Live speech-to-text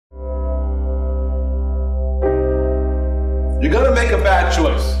You're gonna make a bad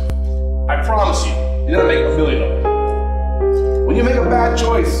choice. I promise you, you're gonna make $1 million of it. When you make a bad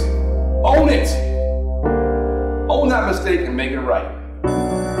choice, own it. Own that mistake and make it right.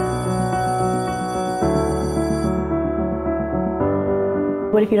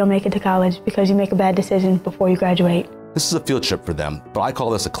 What if you don't make it to college because you make a bad decision before you graduate? This is a field trip for them, but I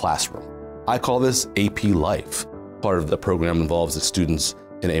call this a classroom. I call this AP Life. Part of the program involves the students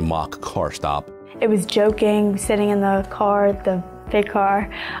in a mock car stop. It was joking, sitting in the car, the big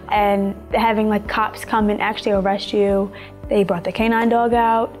car, and having like cops come and actually arrest you. They brought the canine dog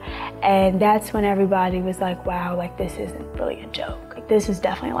out, and that's when everybody was like, wow, like this isn't really a joke. Like this is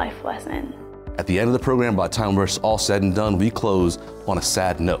definitely a life lesson. At the end of the program, by the time we're all said and done, we close on a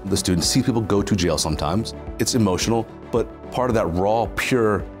sad note. The students see people go to jail sometimes. It's emotional, but part of that raw,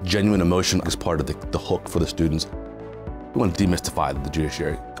 pure, genuine emotion is part of the hook for the students. We want to demystify the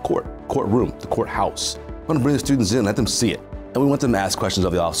judiciary, the courtroom, the courthouse. We want to bring the students in, let them see it. And we want them to ask questions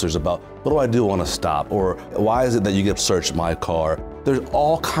of the officers about, what do I do on a stop? Or why is it that you get searched my car? There's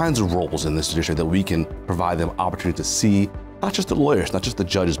all kinds of roles in this judiciary that we can provide them opportunity to see, not just the lawyers, not just the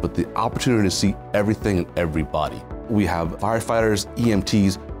judges, but the opportunity to see everything and everybody. We have firefighters,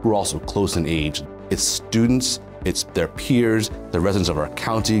 EMTs, who are also close in age. It's students, it's their peers, the residents of our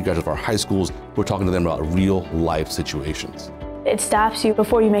county, graduates of our high schools. We're talking to them about real life situations. It stops you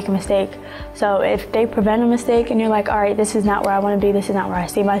before you make a mistake. So if they prevent a mistake and you're like, all right, this is not where I want to be, this is not where I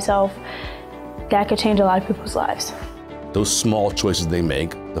see myself, that could change a lot of people's lives. Those small choices they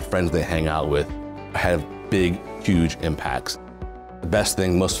make, the friends they hang out with, have big, huge impacts. The best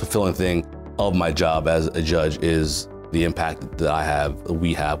thing, most fulfilling thing of my job as a judge is the impact that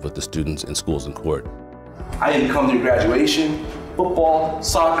we have with the students in schools and court. I didn't come to your graduation, football,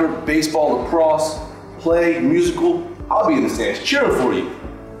 soccer, baseball, lacrosse, play, musical. I'll be in the stands cheering for you.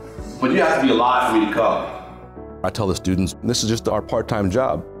 But you have to be alive for me to come. I tell the students, this is just our part-time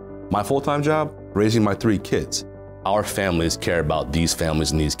job. My full-time job, raising my 3 kids. Our families care about these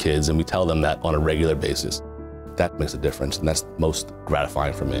families and these kids, and we tell them that on a regular basis. That makes a difference, and that's most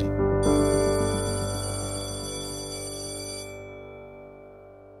gratifying for me.